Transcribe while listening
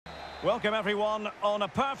Welcome everyone on a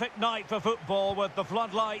perfect night for football with the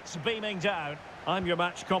floodlights beaming down. I'm your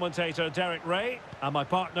match commentator Derek Ray, and my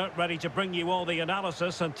partner ready to bring you all the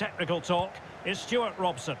analysis and technical talk is Stuart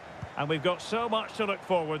Robson. And we've got so much to look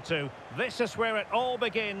forward to. This is where it all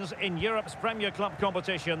begins in Europe's Premier Club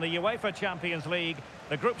competition, the UEFA Champions League,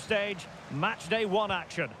 the group stage, match day 1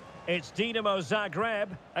 action. It's Dinamo Zagreb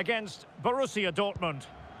against Borussia Dortmund.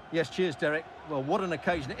 Yes, cheers, Derek. Well, what an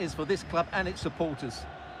occasion it is for this club and its supporters.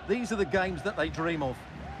 These are the games that they dream of.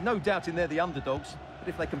 No doubting they're the underdogs, but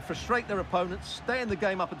if they can frustrate their opponents, stay in the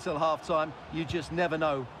game up until half-time, you just never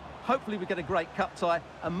know. Hopefully we get a great cup tie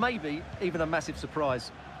and maybe even a massive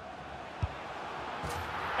surprise.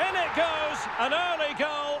 In it goes, an early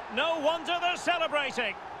goal. No wonder they're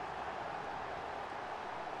celebrating.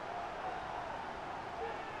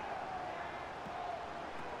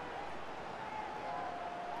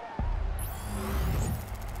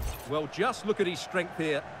 Well, just look at his strength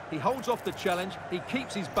here. He holds off the challenge, he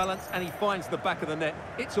keeps his balance and he finds the back of the net.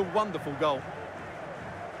 It's a wonderful goal.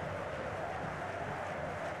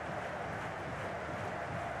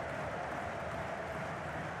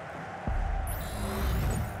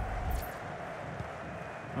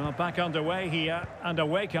 Well, back underway here, and a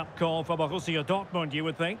wake-up call for Borussia Dortmund, you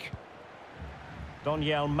would think.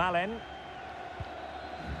 Daniel Malen.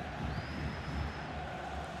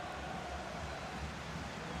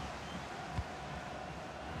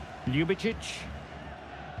 Ljubicic.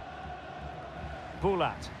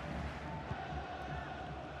 Bulat.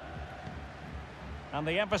 And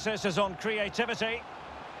the emphasis is on creativity.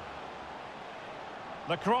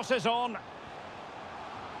 The cross is on.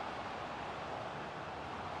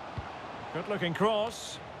 Good-looking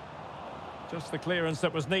cross. Just the clearance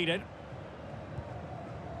that was needed.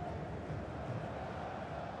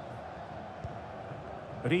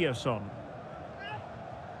 Rierson.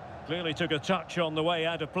 Clearly took a touch on the way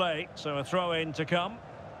out of play, so a throw-in to come.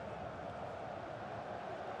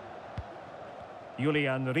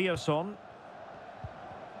 Julian Rierson.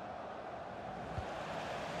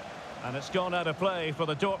 And it's gone out of play for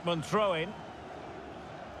the Dortmund throw-in.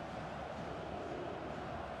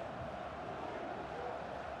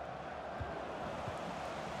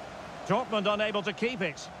 Dortmund unable to keep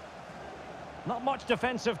it. Not much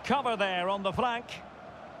defensive cover there on the flank.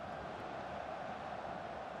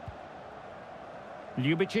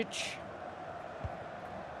 Ljubicic.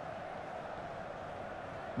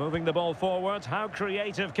 Moving the ball forward. How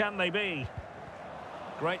creative can they be?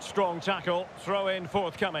 Great strong tackle. Throw in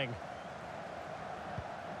forthcoming.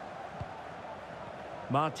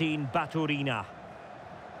 Martin Baturina.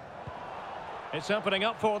 It's opening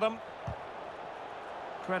up for them.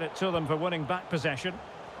 Credit to them for winning back possession.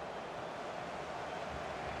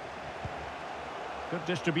 Good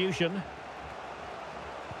distribution.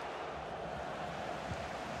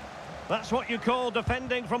 That's what you call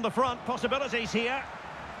defending from the front. Possibilities here.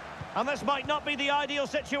 And this might not be the ideal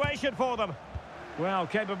situation for them. Well,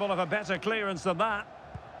 capable of a better clearance than that.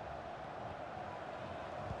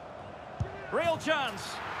 Real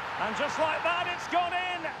chance. And just like that, it's gone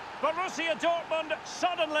in. Borussia Dortmund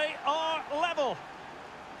suddenly are level.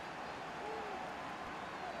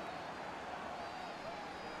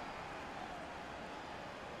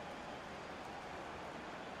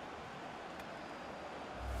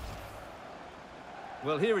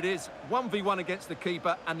 Well, here it is, 1v1 against the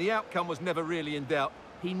keeper, and the outcome was never really in doubt.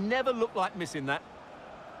 He never looked like missing that.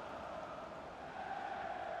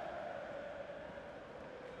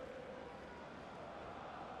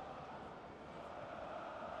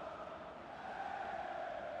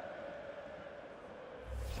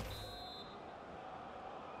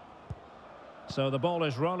 So the ball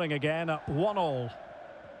is rolling again at 1-1.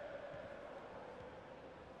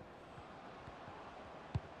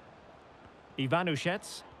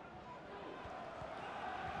 Ivanushets.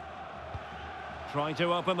 Trying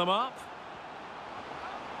to open them up.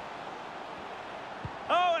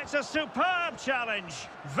 Oh, it's a superb challenge.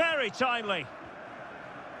 Very timely.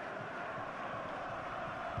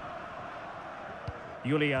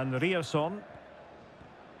 Julian Rierson.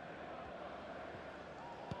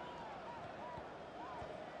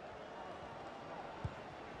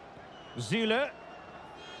 Zule.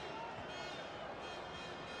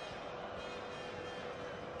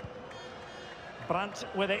 Brandt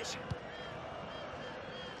with it.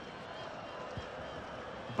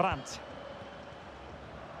 Brandt.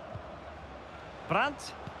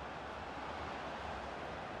 Brandt.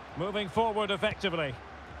 Moving forward effectively.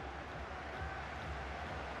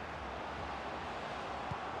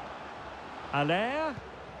 Allaire.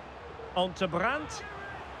 On to Brandt.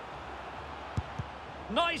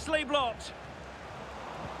 Nicely blocked.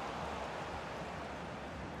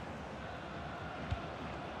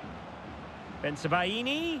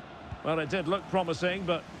 Bensebaini. Well, it did look promising,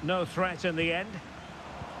 but no threat in the end.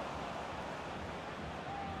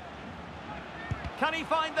 Can he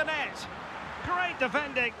find the net? Great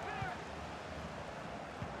defending.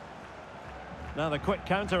 Now the quick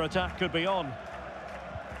counter-attack could be on.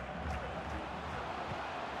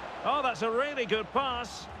 Oh, that's a really good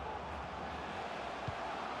pass.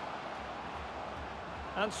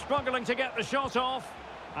 And struggling to get the shot off.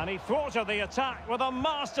 And he thwarted the attack with a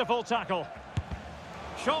masterful tackle.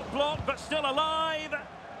 Shot blocked, but still alive.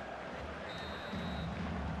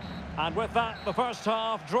 And with that, the first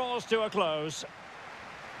half draws to a close.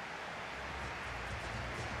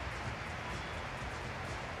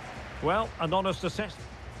 Well, an honest assessment.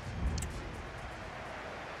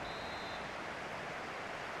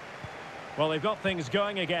 Well, they've got things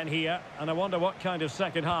going again here, and I wonder what kind of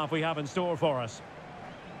second half we have in store for us.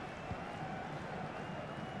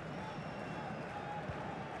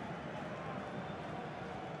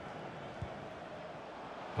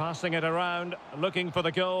 Passing it around, looking for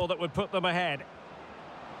the goal that would put them ahead.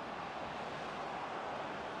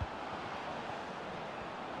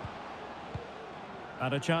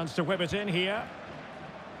 And a chance to whip it in here.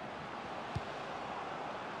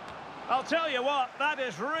 I'll tell you what, that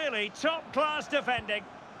is really top-class defending.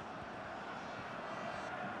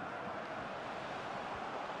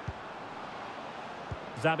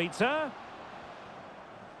 Zabitzer.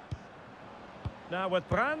 Now with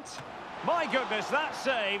Brandt. My goodness, that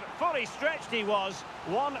save, fully stretched he was.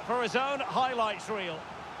 One for his own highlights reel.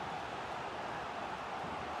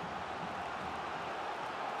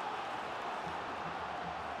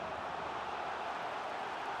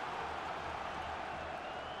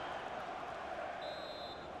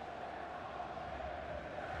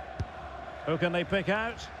 Who can they pick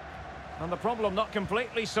out? And the problem not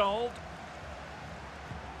completely solved.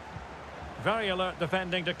 Very alert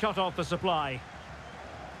defending to cut off the supply.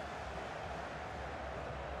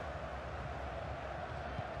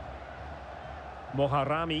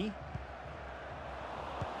 Moharami.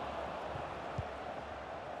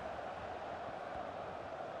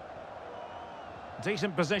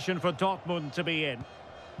 Decent position for Dortmund to be in.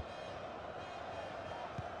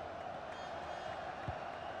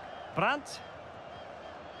 Brandt.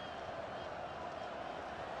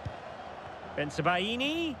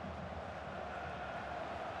 Bensebaini.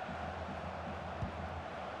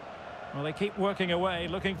 Well, they keep working away,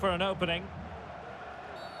 looking for an opening.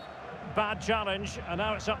 Bad challenge, and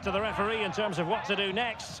now it's up to the referee in terms of what to do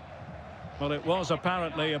next. Well, it was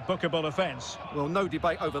apparently a bookable offence. Well, no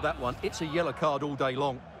debate over that one. It's a yellow card all day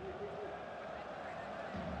long.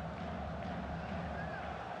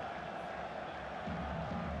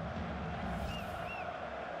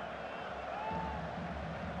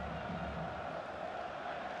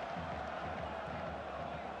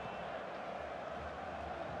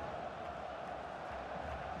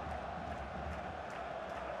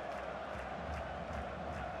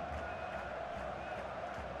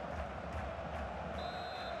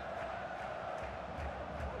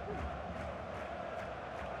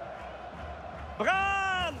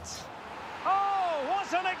 Brandt! Oh,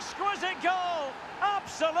 what an exquisite goal!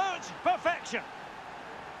 Absolute perfection!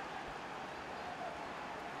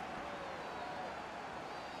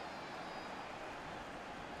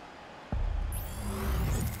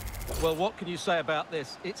 Well, what can you say about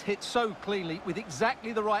this? It's hit so cleanly with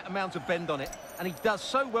exactly the right amount of bend on it, and he does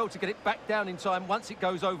so well to get it back down in time once it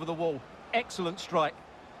goes over the wall. Excellent strike.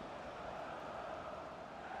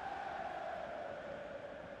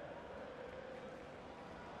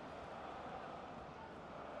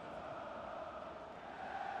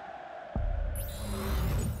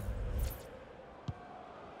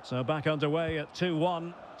 So back underway at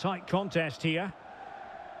 2-1. Tight contest here.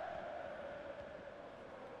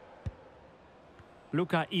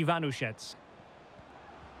 Luka Ivanušec.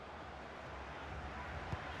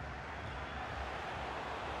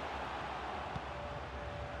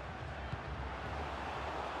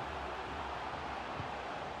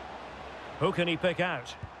 Who can he pick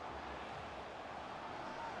out?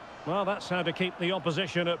 Well, that's how to keep the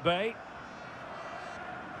opposition at bay.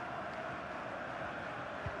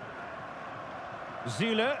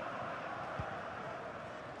 Zule.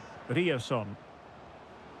 Rierson.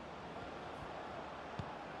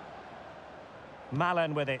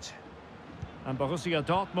 Malen with it. And Borussia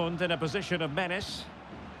Dortmund in a position of menace.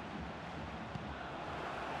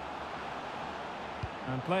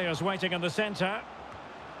 And players waiting in the centre.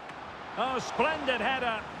 Oh, splendid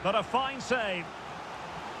header, but a fine save.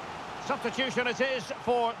 Substitution it is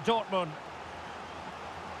for Dortmund.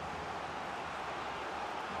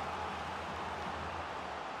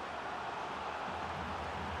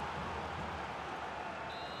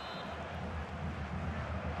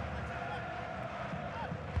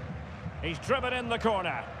 He's driven in the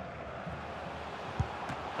corner.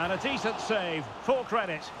 And a decent save, full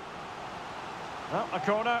credit. Well, a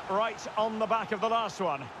corner right on the back of the last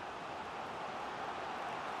one.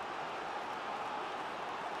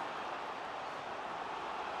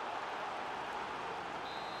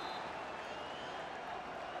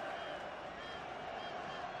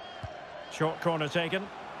 Short corner taken.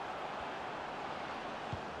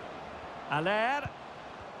 Aller.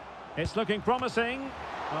 It's looking promising.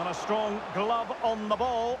 And a strong glove on the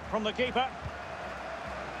ball from the keeper.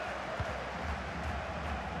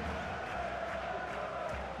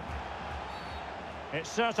 It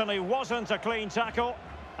certainly wasn't a clean tackle,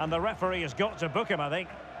 and the referee has got to book him, I think.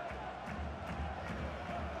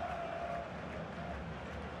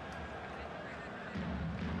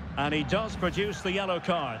 And he does produce the yellow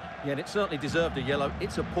card. Yeah, and it certainly deserved a yellow.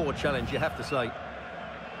 It's a poor challenge, you have to say.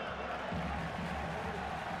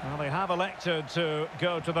 Well, they have elected to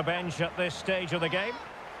go to the bench at this stage of the game.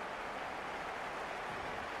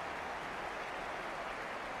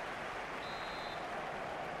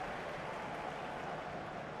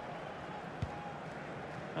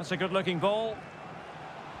 That's a good-looking ball.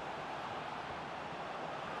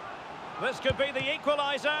 This could be the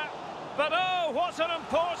equaliser. But oh, what an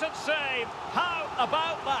important save. How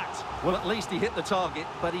about that? Well, at least he hit the target,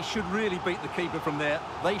 but he should really beat the keeper from there.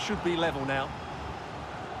 They should be level now.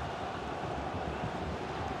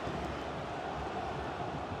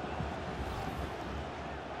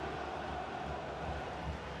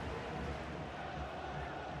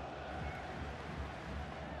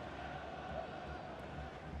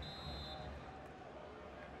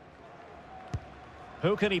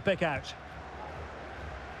 Who can he pick out?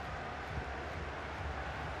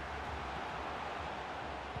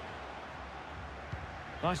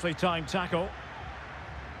 Nicely timed tackle.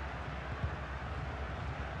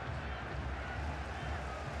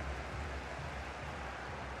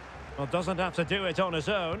 Well, doesn't have to do it on his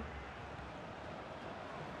own.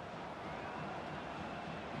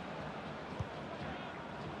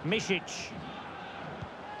 Misic.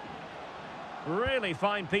 Really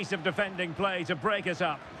fine piece of defending play to break us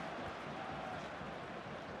up.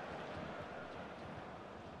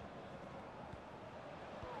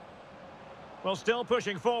 Well, still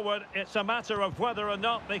pushing forward. It's a matter of whether or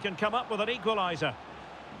not they can come up with an equaliser.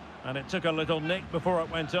 And it took a little nick before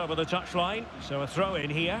it went over the touchline. So a throw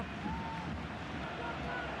in here.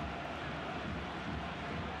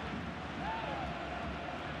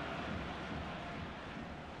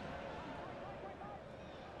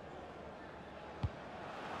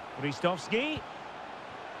 Ristovski.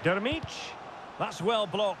 Dermic. That's well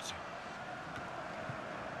blocked.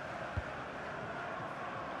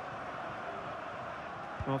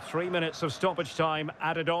 Well, 3 minutes of stoppage time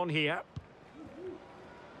added on here.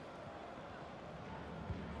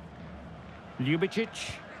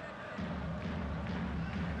 Ljubicic.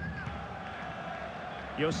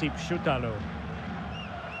 Josip Šutalo.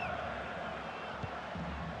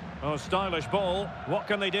 Oh, stylish ball. What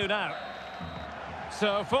can they do now?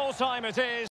 So full time it is.